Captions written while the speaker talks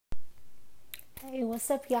What's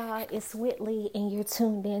up, y'all? It's Whitley, and you're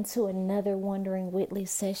tuned in to another Wondering Whitley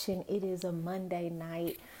session. It is a Monday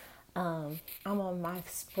night. I'm on my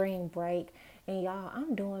spring break, and y'all,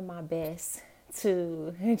 I'm doing my best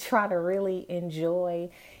to try to really enjoy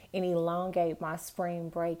and elongate my spring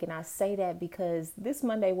break. And I say that because this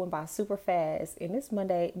Monday went by super fast, and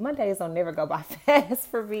Mondays don't never go by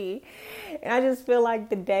fast for me. And I just feel like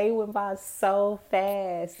the day went by so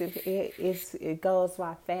fast. It goes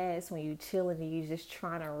by fast when you're chilling and you're just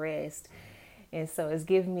trying to rest. And so it's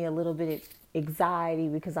giving me a little bit of anxiety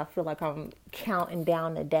because I feel like I'm counting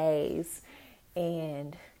down the days,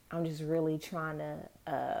 and I'm just really trying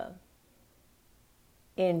to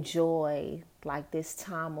enjoy like this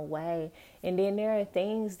time away. And then there are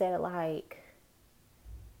things that I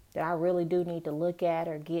really do need to look at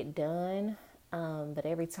or get done. But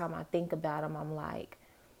every time I think about them, I'm like,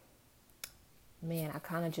 man, I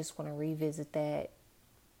kind of just want to revisit that,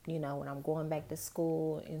 when I'm going back to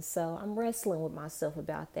school. And so I'm wrestling with myself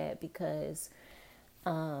about that because,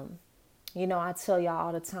 I tell y'all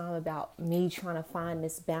all the time about me trying to find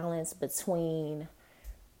this balance between,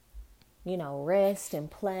 rest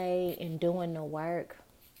and play and doing the work.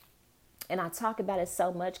 And I talk about it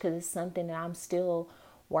so much because it's something that I'm still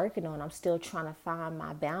working on. I'm still trying to find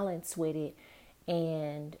my balance with it.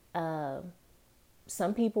 And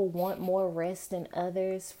some people want more rest than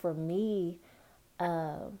others. For me,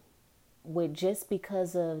 with just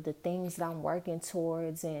because of the things that I'm working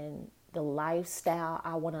towards and the lifestyle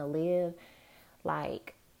I want to live,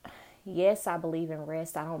 yes, I believe in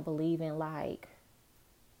rest. I don't believe in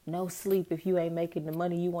no sleep if you ain't making the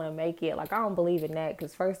money you want to make it. I don't believe in that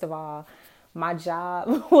because first of all, my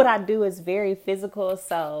job, what I do is very physical.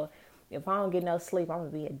 So if I don't get no sleep, I'm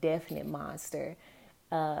going to be a definite monster.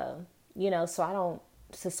 So I don't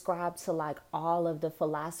subscribe to all of the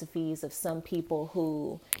philosophies of some people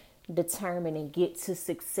who determine and get to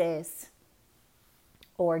success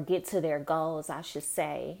or get to their goals, I should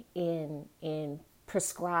say, in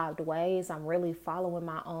prescribed ways. I'm really following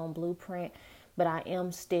my own blueprint, but I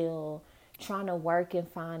am still trying to work and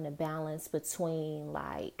find a balance between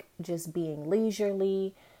just being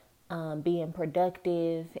leisurely, being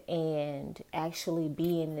productive, and actually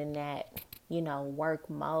being in that, work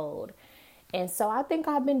mode. And so I think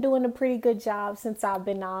I've been doing a pretty good job since I've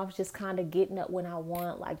been off, just kind of getting up when I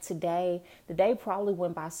want. Today, the day probably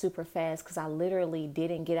went by super fast because I literally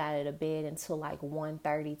didn't get out of the bed until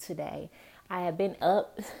 1:30 today. I had been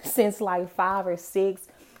up since 5 or 6,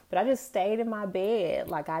 but I just stayed in my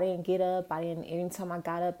bed. I didn't get up. Anytime I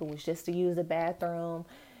got up, it was just to use the bathroom,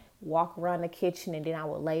 walk around the kitchen, and then I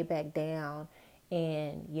would lay back down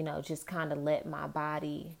and, just kind of let my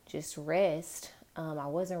body just rest. I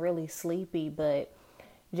wasn't really sleepy, but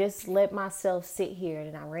just let myself sit here.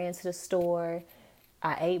 And I ran to the store.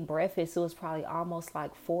 I ate breakfast. It was probably almost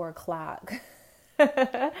 4 o'clock.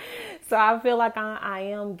 So I feel like I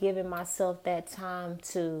am giving myself that time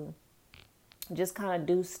to just kind of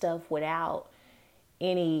do stuff without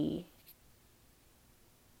any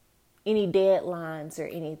deadlines or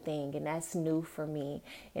anything. And that's new for me.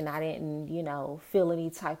 And I didn't, feel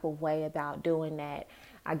any type of way about doing that.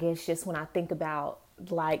 I guess just when I think about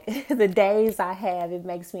the days I have, it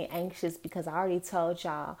makes me anxious because I already told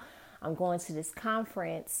y'all I'm going to this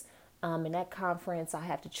conference. And that conference, I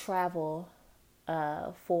have to travel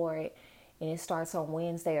for it. And it starts on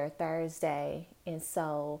Wednesday or Thursday. And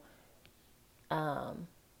so,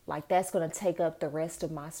 that's going to take up the rest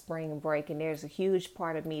of my spring break. And there's a huge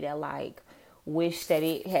part of me that wish that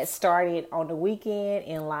it had started on the weekend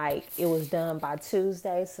and it was done by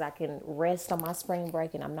Tuesday so that I can rest on my spring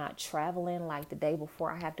break and I'm not traveling the day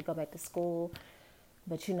before I have to go back to school.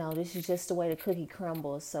 But this is just the way the cookie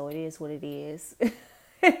crumbles, so it is what it is.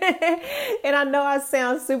 And I know I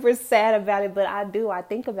sound super sad about it, but I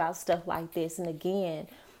think about stuff like this. And again,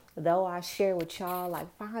 though I share with y'all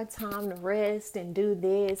find time to rest and do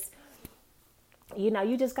this,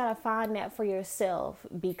 you just got to find that for yourself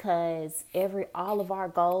because all of our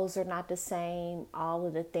goals are not the same. All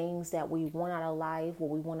of the things that we want out of life, what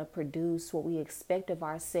we want to produce, what we expect of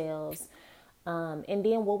ourselves, and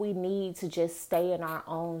then what we need to just stay in our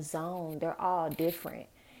own zone, they're all different.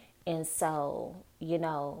 And so,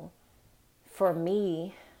 for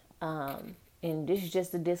me, and this is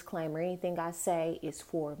just a disclaimer, anything I say is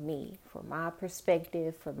for me, for my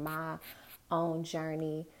perspective, for my own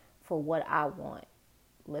journey, for what I want.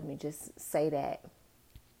 Let me just say that.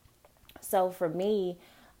 So for me,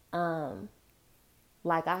 I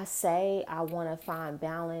say, I want to find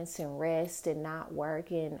balance and rest and not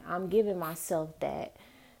work. And I'm giving myself that.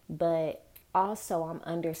 But also I'm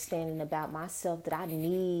understanding about myself that I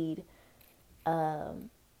need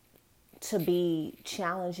to be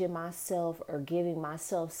challenging myself or giving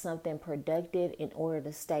myself something productive in order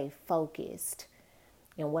to stay focused.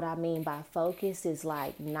 And what I mean by focus is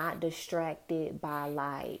like not distracted by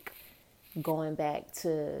like going back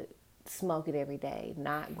to smoking every day,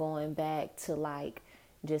 not going back to like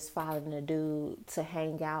just finding a dude to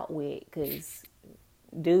hang out with, because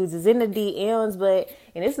dudes is in the DMs,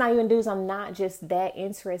 and it's not even dudes I'm not just that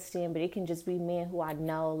interested in, but it can just be men who I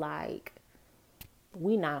know like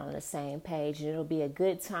we not on the same page, and it'll be a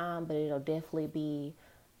good time, but it'll definitely be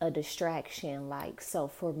a distraction. Like, so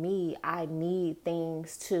for me, I need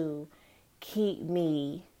things to keep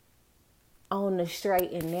me on the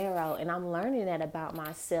straight and narrow, and I'm learning that about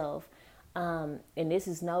myself. And this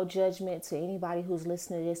is no judgment to anybody who's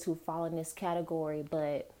listening to this who fall in this category,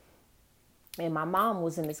 and my mom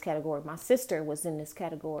was in this category, my sister was in this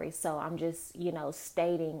category. So I'm just,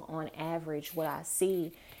 stating on average what I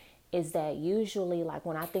see is that usually, like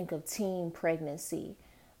when I think of teen pregnancy,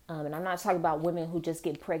 and I'm not talking about women who just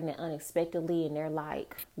get pregnant unexpectedly and they're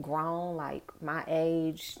like grown, like my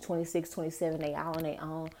age, 26, 27, they all on their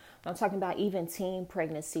own. I'm talking about even teen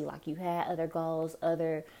pregnancy, like you had other goals,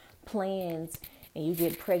 other plans, and you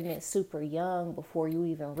get pregnant super young before you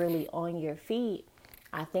even really on your feet.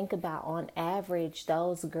 I think about on average,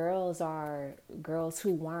 those girls are girls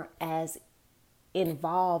who weren't as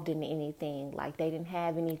involved in anything. Like they didn't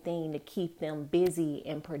have anything to keep them busy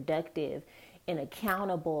and productive and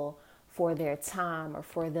accountable for their time or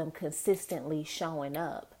for them consistently showing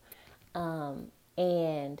up.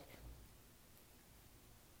 And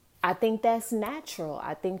I think that's natural.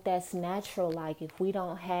 Like if we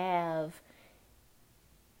don't have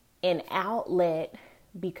an outlet,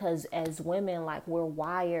 because as women, like we're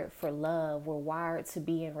wired for love, we're wired to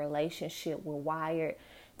be in relationship, we're wired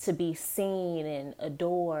to be seen and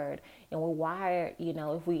adored, and we're wired,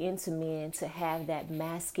 if we into men, to have that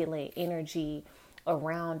masculine energy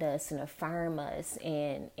around us and affirm us,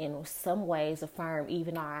 and in some ways affirm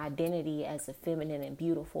even our identity as a feminine and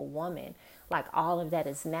beautiful woman. Like all of that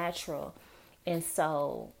is natural. And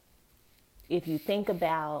so if you think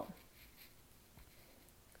about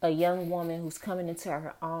a young woman who's coming into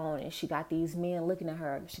her own and she got these men looking at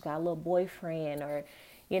her, she got a little boyfriend, or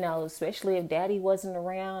especially if daddy wasn't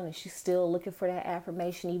around and she's still looking for that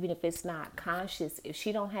affirmation, even if it's not conscious, if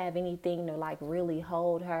she don't have anything to like really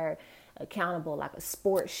hold her accountable, like a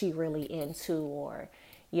sport she really into, or,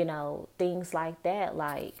 things like that,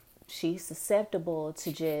 like she's susceptible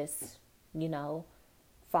to just,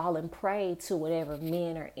 falling prey to whatever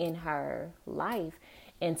men are in her life.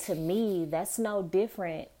 And to me, that's no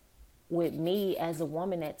different with me as a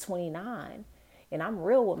woman at 29. And I'm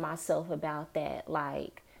real with myself about that.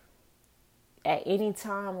 Like at any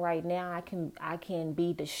time right now, I can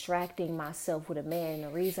be distracting myself with a man. And the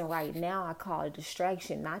reason right now I call it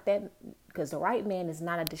distraction, not that, because the right man is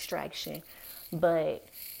not a distraction, but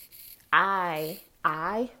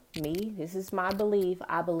me, this is my belief.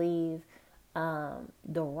 I believe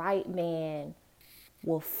the right man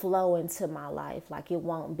will flow into my life. Like it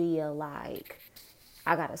won't be a like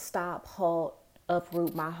I gotta stop, halt,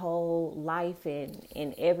 uproot my whole life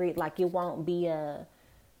and every, like it won't be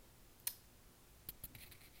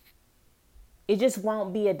it just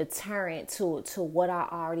won't be a deterrent to what I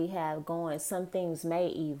already have going. Some things may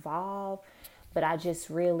evolve, but I just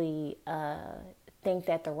really think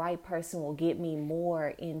that the right person will get me more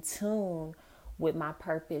in tune with my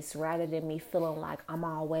purpose, rather than me feeling like I'm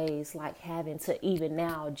always like having to even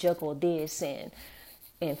now juggle this and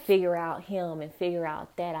figure out him and figure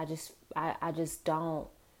out that. I just don't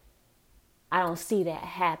see that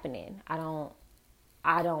happening. I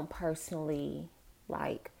don't personally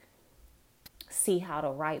like see how the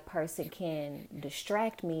right person can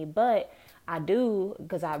distract me, but I do,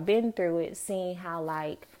 because I've been through it, seeing how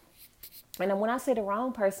like, and when I say the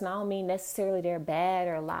wrong person, I don't mean necessarily they're bad,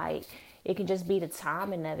 or like it can just be the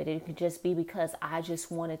timing of it. It could just be because I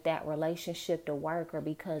just wanted that relationship to work, or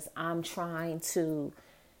because I'm trying to,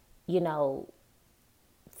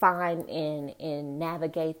 find and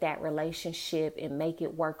navigate that relationship and make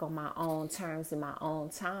it work on my own terms in my own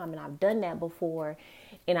time. And I've done that before,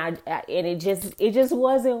 and it just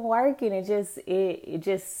wasn't working. It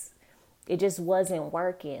just wasn't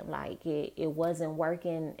working. Like it wasn't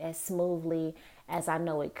working as smoothly as I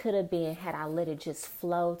know it could have been had I let it just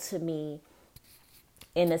flow to me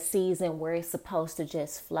in a season where it's supposed to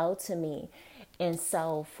just flow to me. And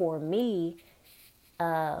so for me,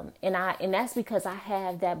 and that's because I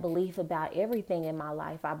have that belief about everything in my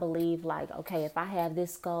life. I believe like, okay, if I have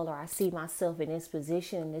this goal or I see myself in this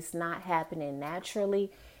position and it's not happening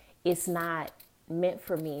naturally, it's not meant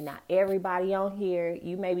for me. Now, everybody on here,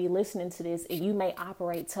 you may be listening to this and you may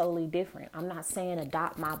operate totally different. I'm not saying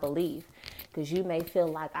adopt my belief, because you may feel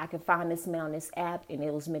like I can find this man on this app and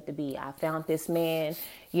it was meant to be. I found this man,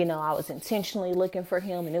 I was intentionally looking for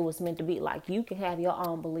him and it was meant to be. Like, you can have your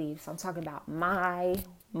own beliefs. I'm talking about my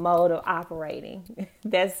mode of operating.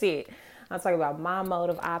 That's it. I'm talking about my mode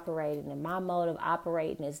of operating, and my mode of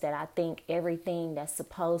operating is that I think everything that's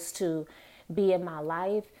supposed to be in my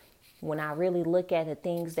life, when I really look at the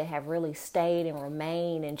things that have really stayed and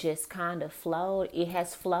remained and just kind of flowed, it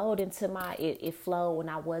has flowed into it flowed when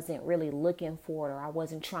I wasn't really looking for it, or I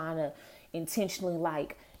wasn't trying to intentionally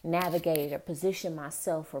like navigate or position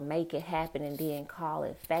myself or make it happen and then call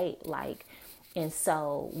it fate. And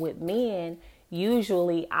so with men,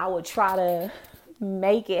 usually I would try to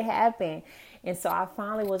make it happen. And so I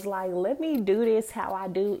finally was like, let me do this how I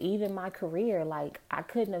do even my career. Like, I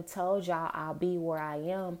couldn't have told y'all I'll be where I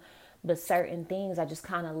am, but certain things I just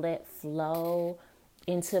kind of let flow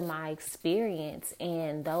into my experience.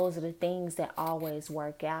 And those are the things that always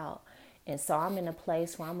work out. And so I'm in a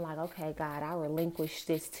place where I'm like, okay, God, I relinquish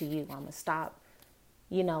this to you. I'm going to stop,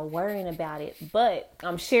 worrying about it. But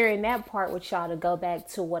I'm sharing that part with y'all to go back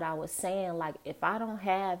to what I was saying. Like, if I don't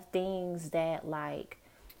have things that like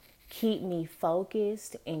keep me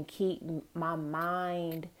focused and keep my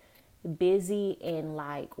mind busy and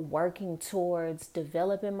like working towards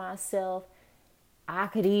developing myself, I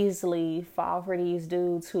could easily fall for these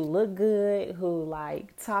dudes who look good, who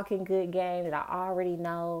like talking good game that I already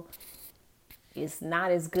know it's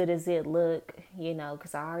not as good as it look,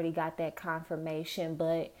 because I already got that confirmation.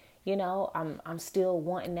 But I'm still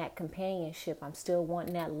wanting that companionship. I'm still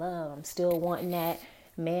wanting that love. I'm still wanting that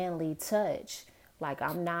manly touch. Like,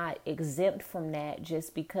 I'm not exempt from that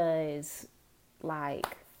just because like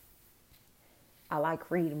I like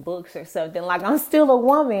reading books or something. Like, I'm still a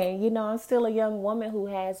woman, I'm still a young woman who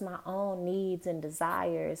has my own needs and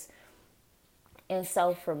desires. And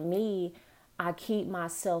so for me, I keep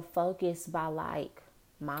myself focused by like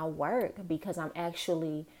my work, because I'm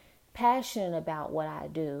actually passionate about what I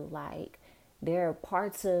do. Like, there are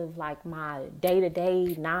parts of like my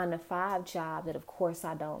day-to-day 9-to-5 job that of course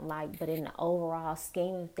I don't like, but in the overall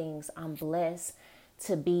scheme of things, I'm blessed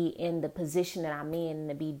to be in the position that I'm in and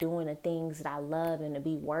to be doing the things that I love and to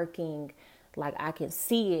be working. Like, I can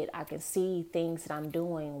see it. I can see things that I'm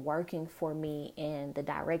doing working for me in the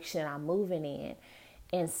direction I'm moving in.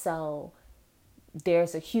 And so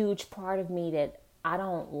there's a huge part of me that I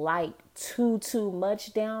don't like too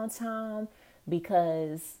much downtime,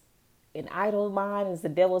 because an idle mind is the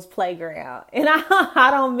devil's playground. And I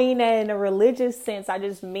don't mean that in a religious sense. I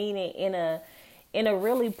just mean it in a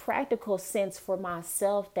really practical sense for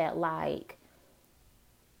myself, that like,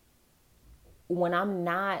 when I'm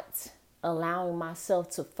not allowing myself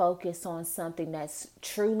to focus on something that's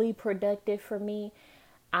truly productive for me,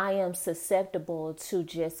 I am susceptible to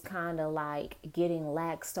just kind of like getting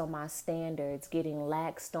laxed on my standards, getting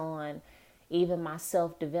laxed on even my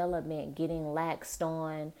self-development, getting laxed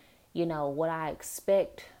on, what I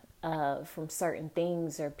expect from certain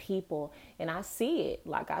things or people. And I see it.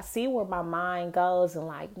 Like, I see where my mind goes and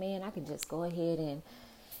like, man, I can just go ahead and,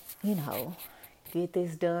 get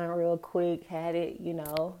this done real quick, had it,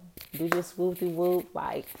 do this whoop-de-whoop,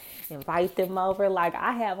 like invite them over. Like,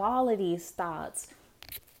 I have all of these thoughts.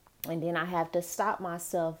 And then I have to stop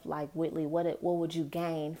myself, like, Whitley, what would you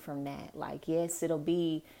gain from that? Like, yes, it'll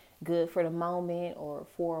be good for the moment or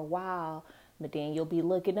for a while, but then you'll be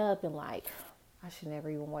looking up and like, I should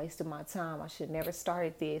never even wasted my time. I should never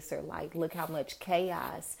started this, or like, look how much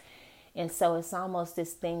chaos. And so it's almost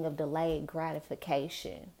this thing of delayed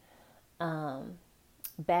gratification.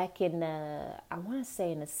 Back in I want to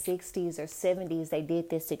say in the 60s or 70s, they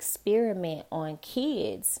did this experiment on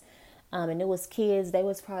kids. And it was kids, they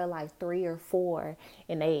was probably like 3 or 4,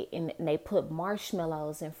 and they put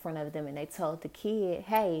marshmallows in front of them, and they told the kid,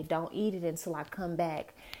 hey, don't eat it until I come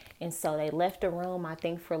back. And so they left the room, I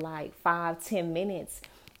think, for like 5-10 minutes.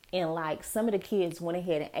 And like, some of the kids went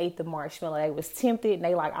ahead and ate the marshmallow. They was tempted, and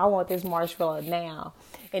they like, I want this marshmallow now.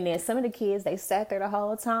 And then some of the kids, they sat there the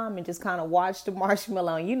whole time and just kind of watched the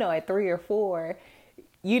marshmallow. And at 3 or 4,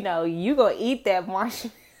 you gonna eat that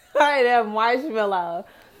marshmallow.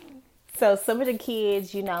 So some of the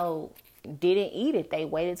kids, didn't eat it. They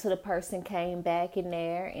waited till the person came back in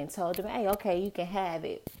there and told them, hey, okay, you can have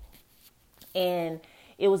it. And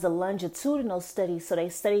it was a longitudinal study. So they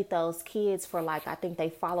studied those kids for like, I think they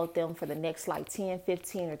followed them for the next like 10,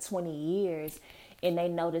 15 or 20 years. And they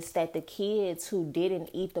noticed that the kids who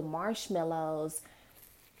didn't eat the marshmallows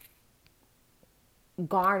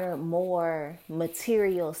garnered more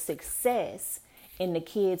material success. And the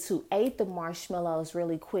kids who ate the marshmallows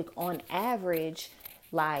really quick, on average,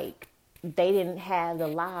 like they didn't have the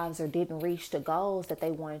lives or didn't reach the goals that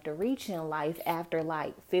they wanted to reach in life after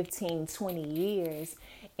like 15, 20 years.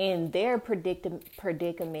 In their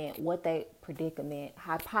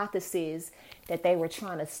hypothesis that they were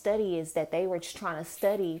trying to study is that they were trying to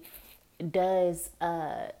study, does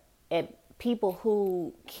people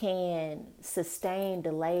who can sustain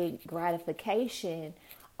delayed gratification,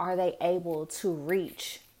 are they able to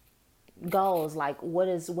reach goals? Like what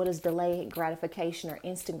is delayed gratification or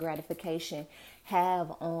instant gratification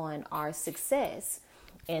have on our success?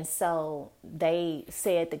 And so they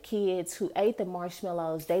said the kids who ate the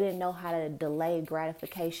marshmallows, they didn't know how to delay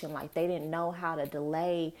gratification. Like they didn't know how to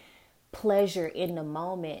delay pleasure in the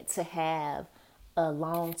moment to have a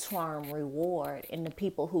long-term reward. And the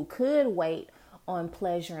people who could wait on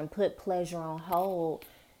pleasure and put pleasure on hold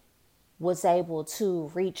was able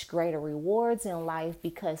to reach greater rewards in life,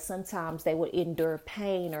 because sometimes they would endure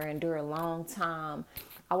pain or endure a long time.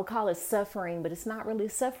 I would call it suffering, but it's not really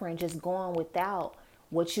suffering, just going without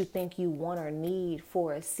what you think you want or need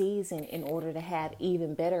for a season in order to have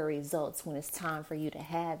even better results when it's time for you to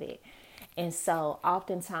have it. And so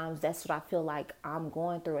oftentimes that's what I feel like I'm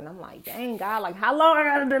going through. And I'm like, dang God, like how long I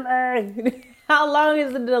got to delay? How long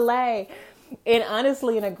is the delay? And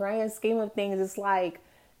honestly, in a grand scheme of things, it's like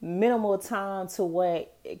minimal time to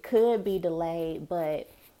what it could be delayed. But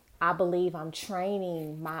I believe I'm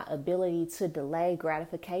training my ability to delay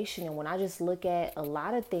gratification. And when I just look at a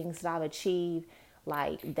lot of things that I've achieved,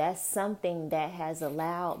 like that's something that has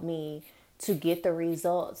allowed me to get the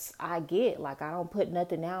results I get. Like I don't put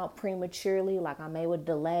nothing out prematurely. Like I'm able to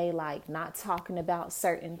delay, like not talking about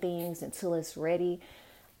certain things until it's ready.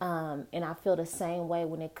 And I feel the same way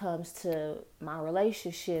when it comes to my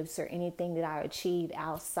relationships or anything that I achieve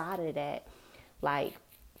outside of that. Like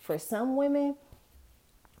for some women,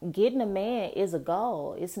 getting a man is a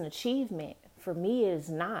goal. It's an achievement. For me, it is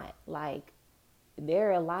not. Like there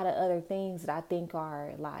are a lot of other things that I think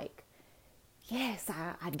are like, yes,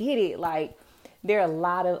 I did it. Like there are a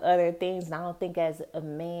lot of other things. And I don't think as a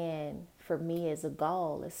man, for me, is a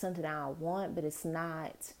goal. It's something I want, but it's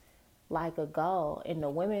not like a goal. And the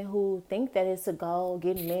women who think that it's a goal,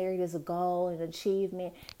 getting married is a goal, an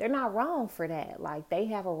achievement, they're not wrong for that. Like they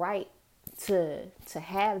have a right to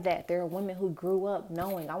have that. There are women who grew up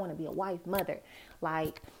knowing I want to be a wife, mother.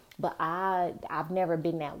 Like, but I've never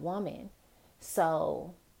been that woman.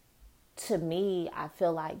 So to me, I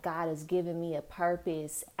feel like God has given me a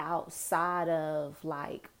purpose outside of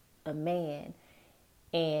like a man.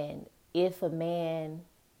 And if a man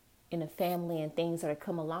in a family and things that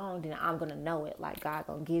come along, then I'm going to know it. Like God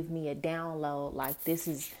going to give me a download. Like this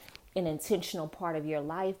is an intentional part of your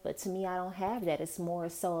life. But to me, I don't have that. It's more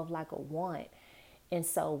so of like a want. And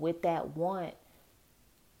so with that want,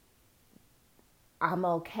 I'm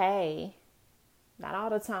okay. Not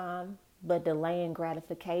all the time, but delaying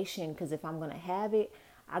gratification, because if I'm going to have it,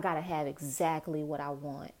 I got to have exactly what I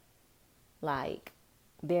want. Like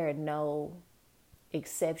there are no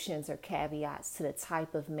exceptions or caveats to the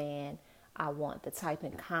type of man I want, the type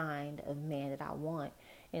and kind of man that I want.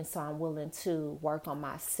 And so I'm willing to work on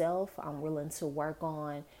myself. I'm willing to work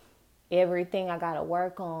on everything I got to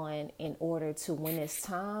work on in order to, when it's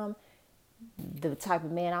time, the type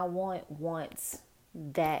of man I want wants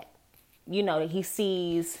that, you know, that he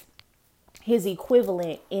sees his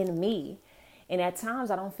equivalent in me. And at times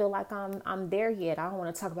I don't feel like I'm there yet. I don't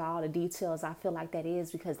want to talk about all the details. I feel like that is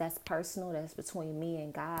because that's personal. That's between me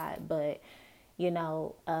and God. But, you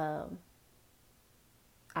know,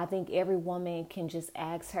 I think every woman can just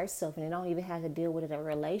ask herself, and they don't even have to deal with it in a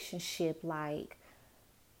relationship. Like,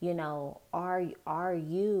 you know, are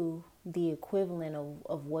you the equivalent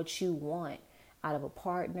of what you want out of a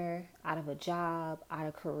partner, out of a job, out of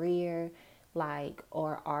a career? Like,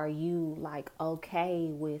 or are you like okay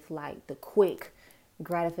with like the quick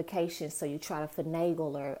gratification? So you try to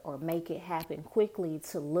finagle or make it happen quickly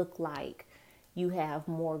to look like you have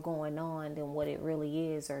more going on than what it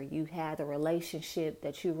really is, or you have the relationship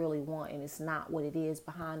that you really want and it's not what it is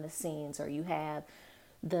behind the scenes, or you have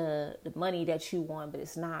the money that you want but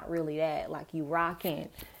it's not really that. Like you rocking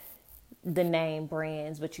the name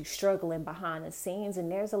brands but you struggling behind the scenes.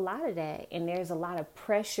 And there's a lot of that, and there's a lot of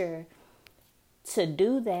pressure to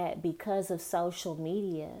do that because of social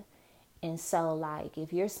media. And so like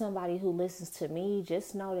if you're somebody who listens to me,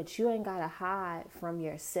 just know that you ain't gotta hide from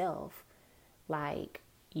yourself. Like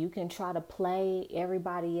you can try to play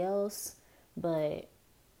everybody else, but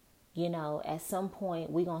you know, at some point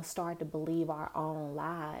we gonna start to believe our own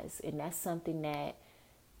lies. And that's something that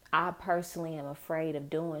I personally am afraid of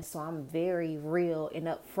doing. So I'm very real and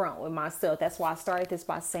upfront with myself. That's why I started this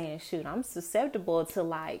by saying, shoot, I'm susceptible to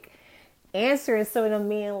like answering some of them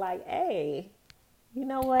men like, hey, you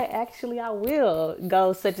know what? Actually, I will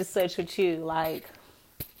go such and such with you. Like,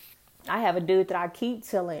 I have a dude that I keep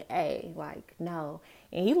telling, hey, like, no.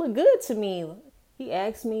 And he looked good to me. He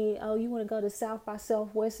asked me, oh, you want to go to South by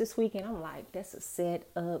Southwest this weekend? I'm like, that's a set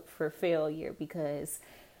up for failure because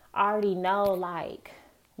I already know, like,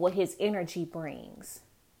 what his energy brings.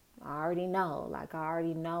 I already know. Like, I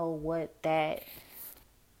already know what that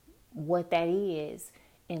is.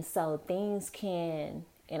 And so things can,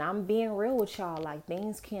 and I'm being real with y'all, like,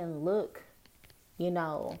 things can look, you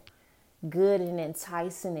know, good and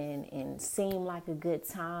enticing and seem like a good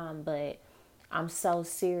time, but I'm so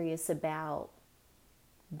serious about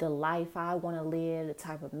the life I want to live, the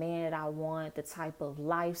type of man that I want, the type of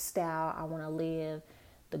lifestyle I want to live,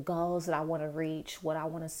 the goals that I want to reach, what I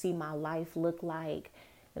want to see my life look like,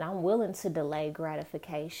 and I'm willing to delay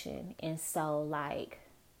gratification. And so, like,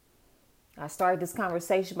 I started this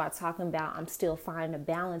conversation by talking about I'm still finding a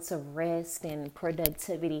balance of rest and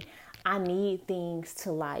productivity. I need things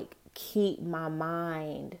to, like, keep my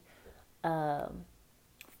mind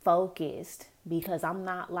focused because I'm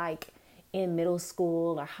not like in middle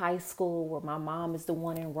school or high school where my mom is the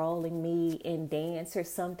one enrolling me in dance or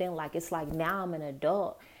something. Like, it's like now I'm an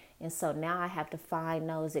adult. And so now I have to find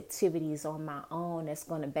those activities on my own that's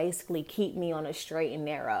going to basically keep me on a straight and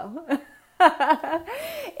narrow.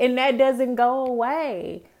 And that doesn't go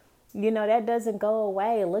away. You know, that doesn't go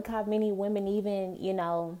away. Look how many women even, you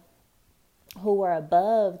know, who are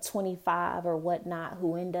above 25 or whatnot,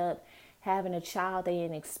 who end up having a child they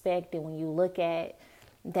didn't expect. And when you look at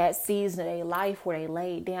that season of their life where they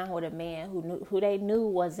laid down with a man who they knew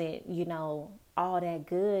wasn't, you know, all that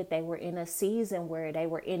good, they were in a season where they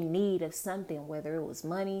were in need of something, whether it was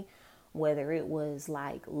money, whether it was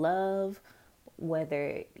like love,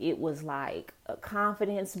 whether it was like a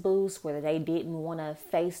confidence boost, whether they didn't want to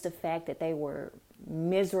face the fact that they were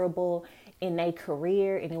miserable in their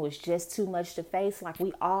career and it was just too much to face. Like,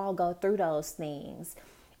 we all go through those things,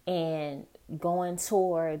 and going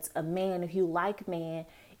towards a man, if you like man,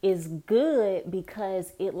 is good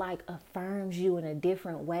because it like affirms you in a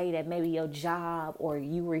different way that maybe your job or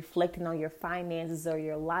you reflecting on your finances or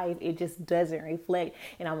your life, it just doesn't reflect.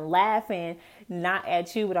 And I'm laughing not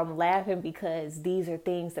at you, but I'm laughing because these are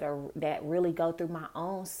things that really go through my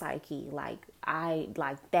own psyche. Like, I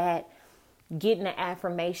like that. Getting an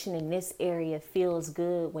affirmation in this area feels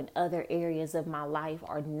good when other areas of my life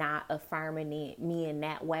are not affirming me in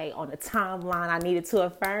that way on the timeline I needed to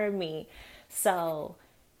affirm me. So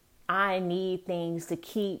I need things to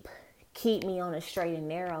keep me on a straight and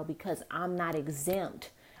narrow because I'm not exempt.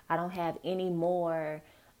 I don't have any more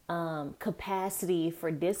capacity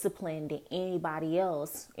for discipline than anybody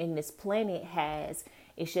else in this planet has.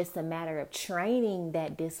 It's just a matter of training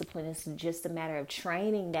that discipline. It's just a matter of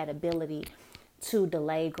training that ability to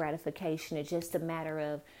delay gratification. It's just a matter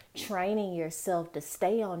of training yourself to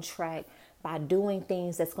stay on track by doing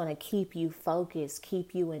things that's going to keep you focused,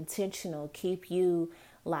 keep you intentional, keep you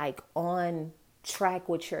like on track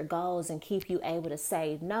with your goals, and keep you able to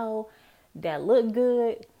say, no, that look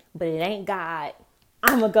good, but it ain't God.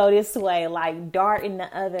 I'm going to go this way, like darting the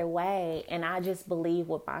other way. And I just believe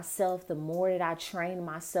with myself, the more that I train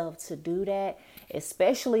myself to do that,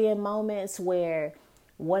 especially in moments where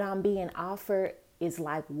what I'm being offered is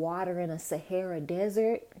like water in a Sahara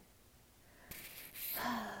desert,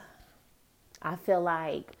 I feel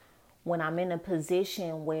like when I'm in a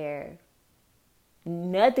position where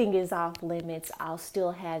nothing is off limits, I'll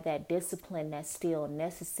still have that discipline that's still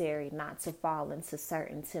necessary not to fall into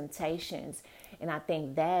certain temptations. And I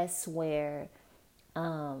think that's where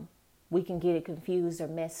we can get it confused or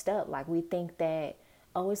messed up. Like, we think that,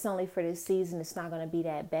 oh, it's only for this season, it's not going to be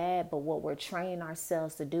that bad. But what we're training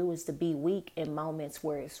ourselves to do is to be weak in moments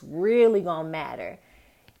where it's really going to matter.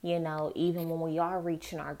 You know, even when we are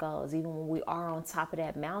reaching our goals, even when we are on top of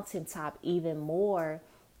that mountaintop, even more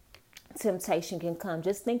temptation can come.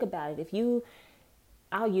 Just think about it.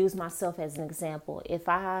 I'll use myself as an example. If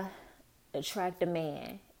I attract a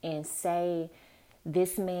man and say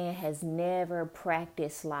this man has never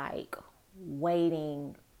practiced like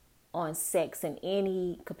waiting on sex in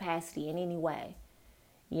any capacity, in any way,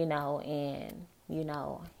 you know, and, you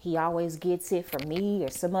know, he always gets it from me or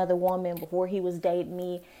some other woman before he was dating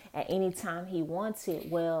me at any time he wants it.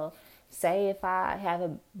 Well, say if I have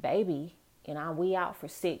a baby and we out for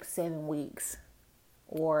 6-7 weeks,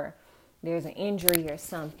 or there's an injury or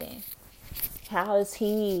something, how is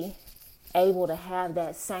he able to have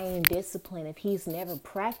that same discipline if he's never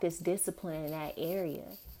practiced discipline in that area?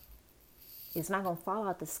 It's not going to fall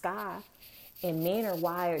out the sky. And men are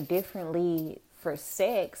wired differently for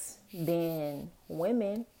sex than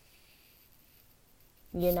women,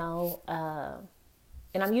 you know.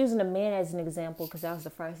 And I'm using the men as an example because that was the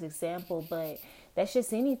first example, but that's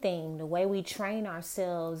just anything. The way we train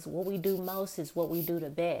ourselves, what we do most is what we do the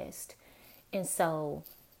best. And so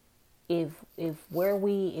if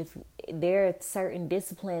there are certain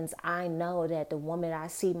disciplines I know that the woman I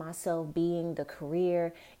see myself being, the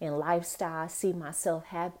career and lifestyle I see myself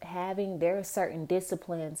having, there are certain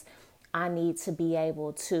disciplines I need to be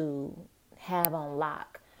able to have on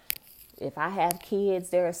lock. If I have kids,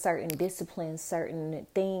 there are certain disciplines, certain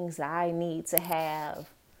things that I need to have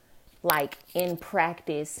like in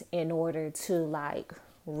practice in order to like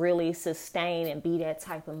really sustain and be that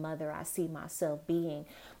type of mother I see myself being.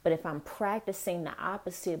 But if I'm practicing the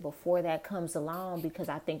opposite before that comes along because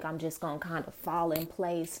I think I'm just going to kind of fall in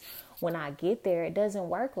place when I get there, it doesn't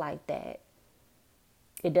work like that.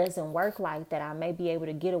 It doesn't work like that. I may be able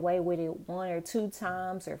to get away with it 1 or 2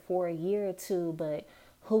 times or for a year or two, but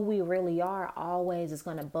who we really are always is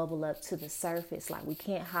going to bubble up to the surface. Like we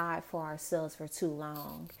can't hide for ourselves for too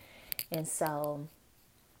long. And so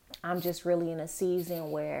I'm just really in a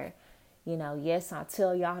season where, you know, yes, I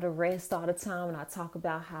tell y'all to rest all the time and I talk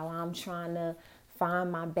about how I'm trying to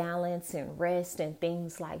find my balance and rest and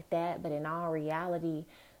things like that. But in all reality,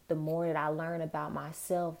 the more that I learn about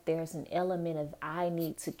myself, there's an element of I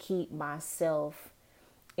need to keep myself,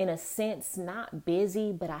 in a sense, not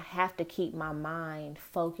busy, but I have to keep my mind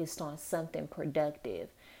focused on something productive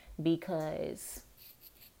because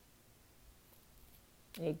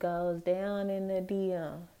it goes down in the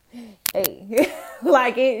DM. Hey,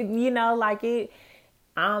 like it, you know, like it.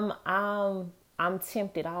 I'm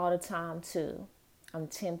tempted all the time too. I'm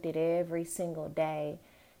tempted every single day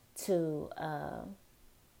to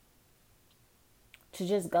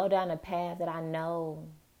just go down a path that I know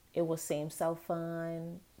it will seem so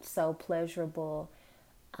fun, so pleasurable,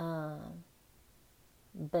 but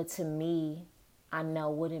to me, I know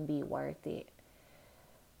wouldn't be worth it.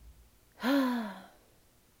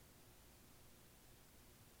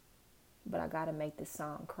 But I gotta make this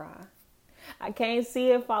song cry. I can't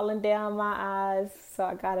see it falling down my eyes, so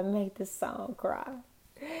I gotta make this song cry.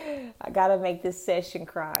 I gotta make this session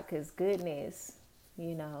cry, because goodness,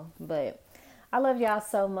 you know. But I love y'all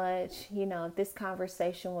so much. You know, if this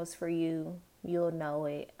conversation was for you, you'll know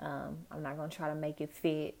it. I'm not gonna try to make it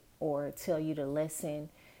fit or tell you the lesson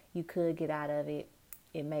you could get out of it.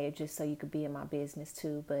 It may have just so you could be in my business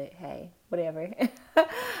too, but hey, whatever.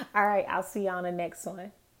 All right, I'll see you on the next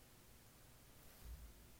one.